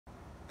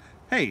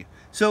Hey,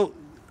 so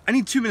I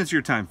need 2 minutes of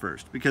your time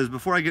first, because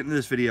before I get into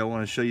this video, I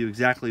want to show you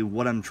exactly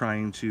what I'm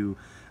trying to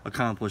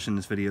accomplish in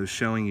this video,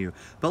 showing you.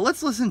 But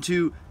let's listen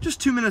to just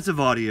 2 minutes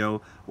of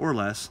audio, or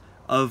less,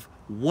 of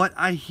what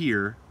I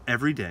hear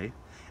every day,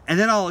 and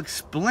then I'll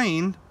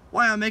explain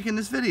why I'm making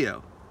this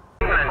video.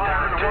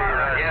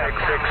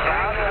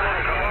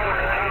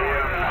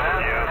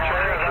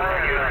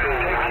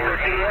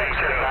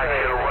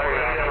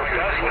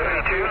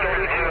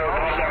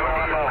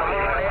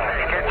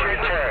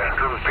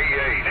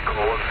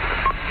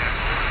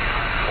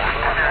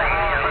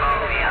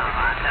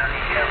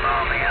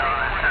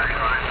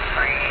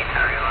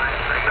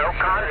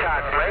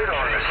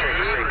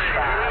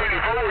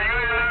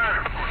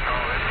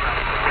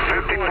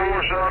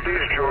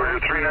 Southeast Georgia,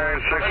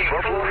 396,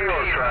 Buffalo, New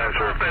York, trying,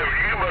 sir.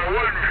 You but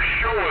wasn't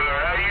sure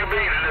there. How you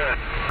be today?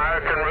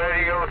 American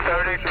Radio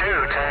 32,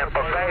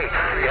 Tampa Bay.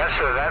 Yes,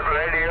 sir, that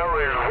radio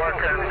is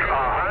working 100%.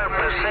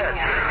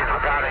 I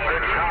got a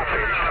good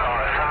coverage,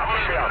 top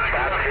shelf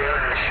back here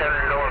in the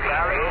Shenandoah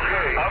Valley.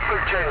 Okay. Up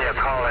Virginia,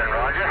 call in,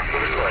 Roger.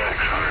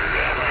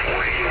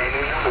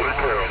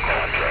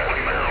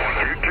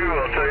 You too,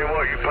 I'll tell you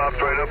what, you popped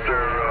right up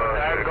there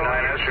at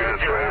 9S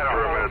units right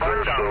for a minute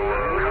there, so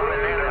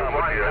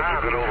that's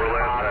a good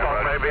overlap. I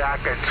thought maybe I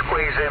could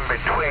squeeze in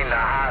between the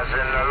highs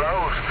and the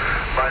lows,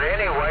 but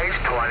anyways,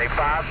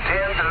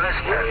 2510 to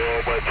listening.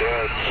 Oh my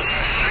God.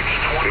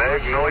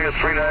 Magnolia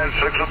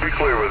 396 will be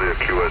clear with you,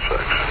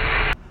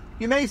 QSX.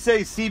 You may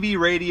say CB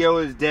radio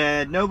is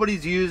dead,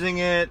 nobody's using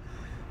it,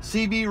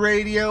 CB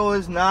radio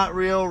is not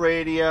real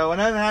radio,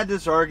 and I've had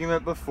this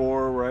argument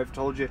before where I've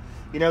told you,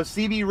 you know,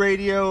 CB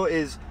radio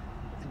is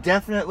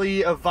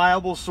definitely a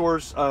viable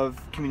source of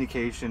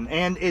communication,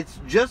 and it's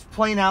just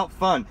plain out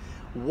fun.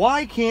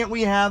 Why can't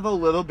we have a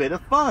little bit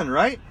of fun,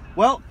 right?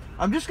 Well,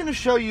 I'm just going to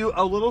show you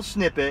a little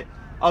snippet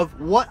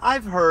of what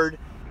I've heard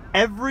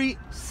every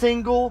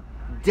single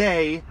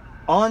day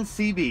on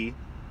CB,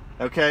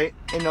 okay,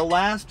 in the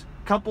last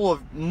couple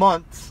of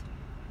months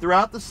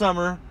throughout the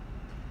summer.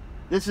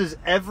 This is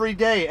every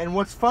day, and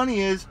what's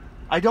funny is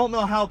I don't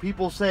know how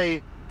people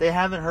say they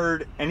haven't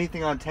heard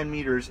anything on 10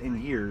 meters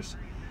in years.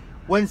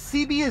 When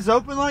CB is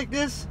open like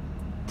this,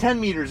 10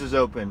 meters is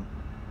open.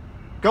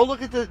 Go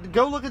look at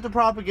the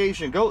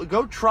propagation.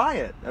 Go try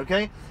it,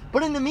 okay?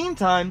 But in the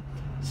meantime,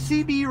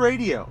 CB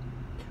radio.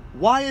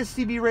 Why does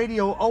CB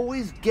radio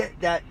always get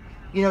that,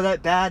 you know,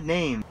 that bad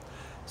name?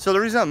 So the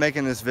reason I'm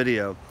making this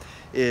video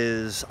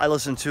is I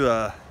listen to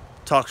a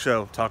talk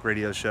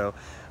radio show,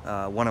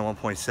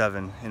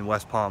 101.7 in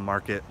West Palm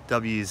Market,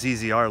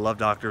 WZZR, Love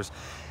Doctors.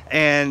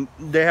 And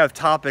they have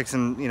topics,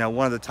 and you know,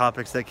 one of the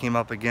topics that came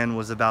up again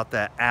was about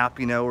that app,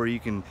 you know, where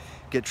you can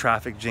get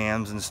traffic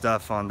jams and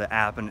stuff on the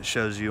app, and it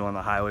shows you on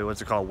the highway,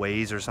 what's it called,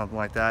 Waze or something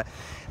like that.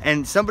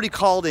 And somebody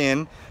called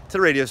in to the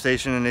radio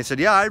station and they said,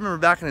 yeah, I remember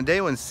back in the day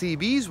when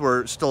CBs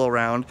were still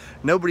around.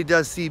 Nobody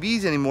does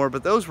CBs anymore,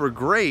 but those were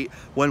great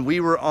when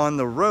we were on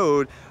the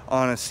road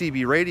on a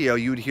CB radio.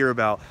 You would hear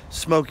about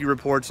Smokey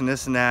reports and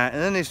this and that,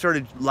 and then they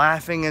started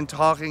laughing and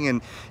talking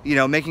and, you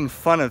know, making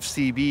fun of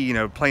CB, you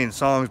know, playing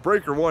songs,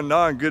 Breaker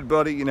 19, good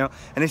buddy, you know,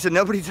 and they said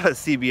nobody does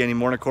CB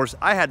anymore. And of course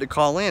I had to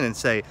call in and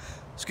say,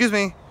 excuse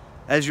me,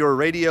 as your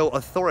radio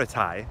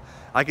authority,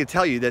 I could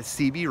tell you that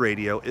CB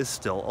radio is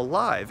still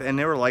alive. And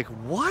they were like,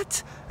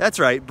 what? That's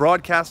right,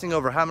 broadcasting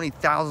over how many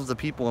thousands of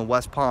people in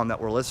West Palm that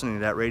were listening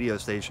to that radio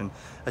station.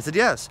 I said,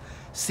 yes,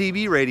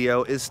 CB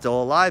radio is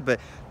still alive,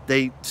 but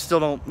they still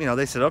don't, you know,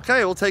 they said,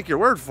 okay, we'll take your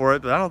word for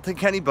it, but I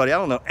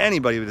don't know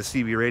anybody with a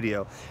CB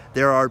radio.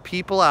 There are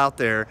people out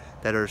there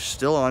that are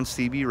still on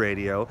CB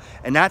radio,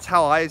 and that's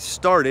how I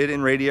started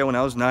in radio when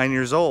I was 9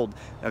 years old,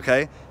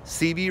 okay?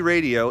 CB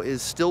radio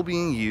is still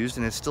being used,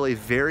 and it's still a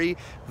very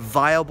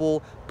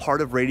viable part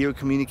of radio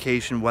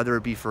communication, whether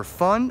it be for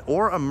fun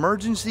or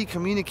emergency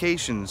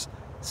communications.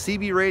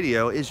 CB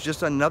radio is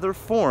just another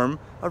form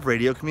of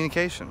radio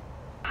communication.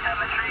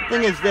 The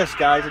thing is this,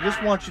 guys, I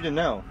just want you to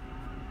know,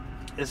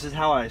 this is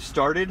how I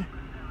started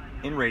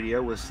in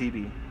radio, with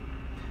CB.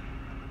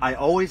 I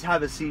always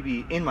have a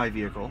CB in my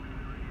vehicle,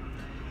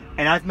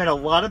 and I've met a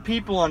lot of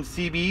people on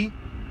CB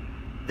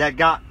that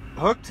got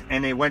hooked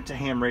and they went to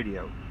ham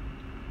radio.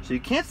 So you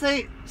can't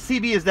say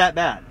CB is that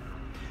bad.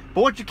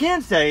 But what you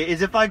can say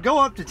is if I go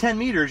up to 10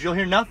 meters, you'll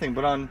hear nothing,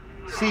 but on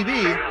CB,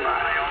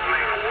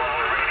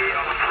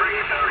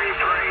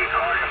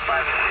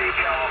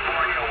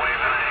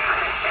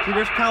 see,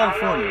 there's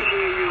California.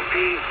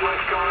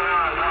 What's going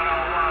on?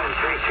 101,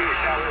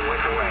 327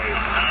 with the wave.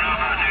 I don't know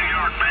about New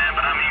York, man,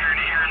 but I'm here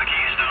in the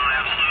Keystone.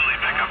 Absolutely,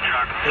 pickup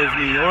truck. There's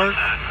New York.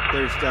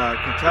 There's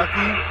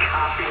Kentucky.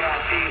 Copy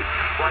that, Pete.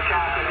 What's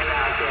happening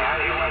out there?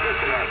 How's your weather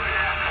today?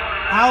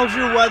 How's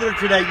your weather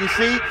today? You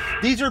see,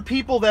 these are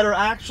people that are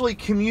actually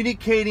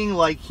communicating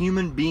like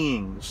human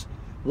beings.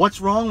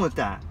 What's wrong with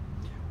that?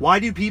 Why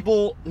do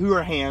people who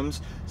are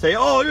hams say,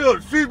 oh, yeah,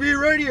 CB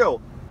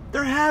radio?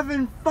 They're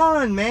having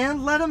fun,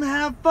 man. Let them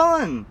have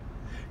fun.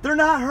 They're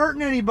not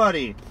hurting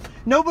anybody.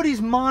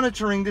 Nobody's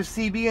monitoring the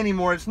CB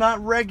anymore. It's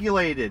not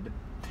regulated.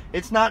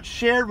 It's not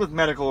shared with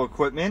medical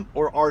equipment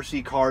or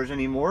RC cars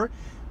anymore.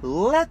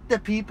 let the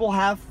people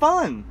have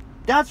fun.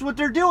 That's what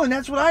they're doing.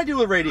 That's what I do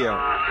with radio.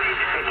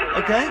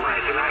 Okay?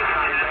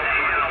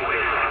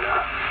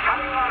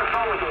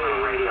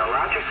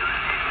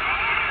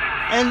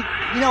 And,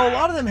 you know, a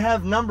lot of them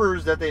have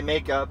numbers that they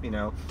make up, you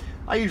know.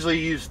 I usually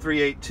use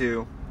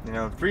 382. You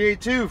know,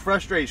 382,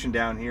 frustration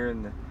down here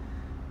in the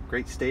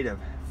great state of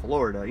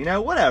Florida. You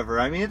know, whatever.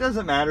 I mean, it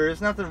doesn't matter.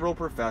 It's nothing real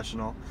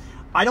professional.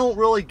 I don't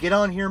really get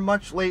on here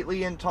much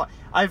lately and talk.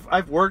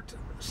 I've worked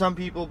some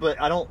people, but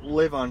I don't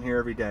live on here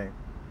every day.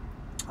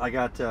 I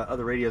got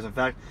other radios. In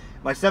fact,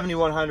 my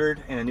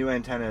 7100 and a new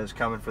antenna is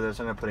coming for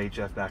this. I'm going to put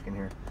HF back in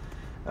here.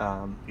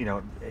 You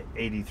know,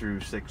 80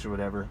 through 6 or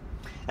whatever.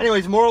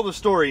 Anyways, moral of the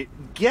story: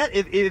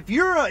 if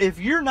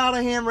you're not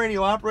a ham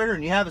radio operator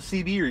and you have a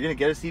CB, or you're going to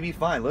get a CB,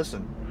 fine.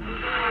 Listen.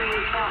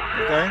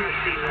 Okay?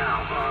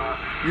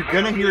 You're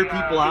going to hear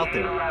people out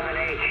there.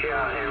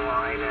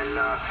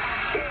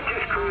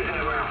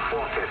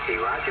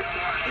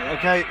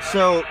 Okay,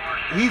 so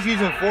he's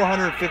using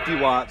 450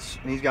 watts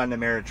and he's got an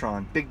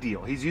Ameritron. Big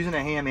deal. He's using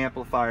a ham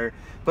amplifier,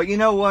 but you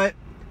know what?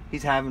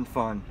 He's having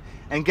fun.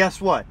 And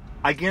guess what?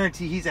 I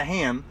guarantee he's a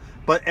ham,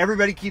 but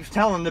everybody keeps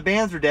telling him the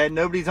bands are dead,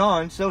 nobody's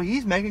on, so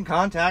he's making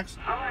contacts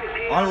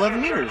on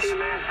 11 meters.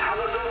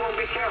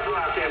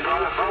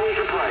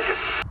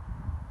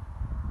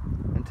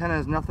 Antenna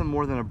is nothing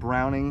more than a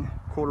Browning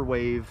quarter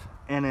wave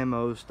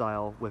NMO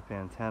style whip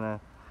antenna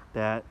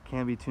that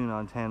can be tuned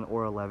on 10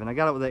 or 11. I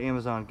got it with an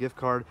Amazon gift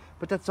card,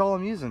 but that's all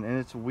I'm using, and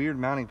it's a weird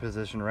mounting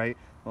position, right?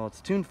 Well, it's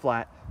tuned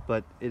flat,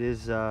 but it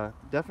is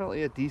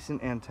definitely a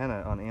decent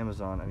antenna on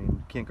Amazon. I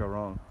mean, can't go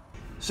wrong.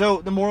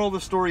 So the moral of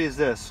the story is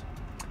this: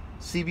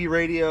 CB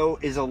radio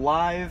is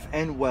alive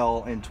and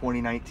well in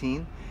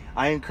 2019.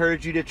 I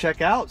encourage you to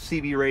check out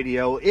CB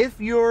radio if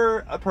you're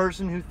a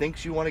person who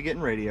thinks you want to get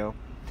in radio.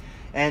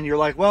 And you're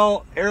like,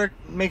 well, Eric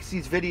makes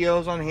these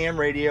videos on ham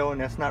radio, and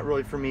that's not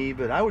really for me,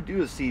 but I would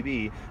do a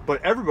CB.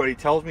 But everybody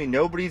tells me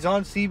nobody's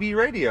on CB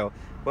radio.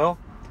 Well,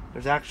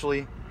 there's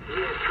actually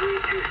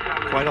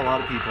quite a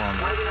lot of people on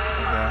there.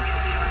 Okay?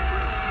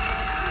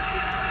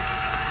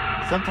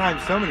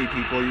 Sometimes so many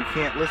people you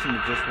can't listen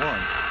to just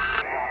one.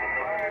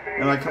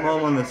 And when I come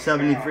home on the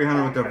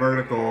 7300 with the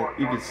vertical,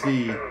 you can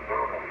see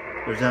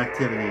there's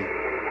activity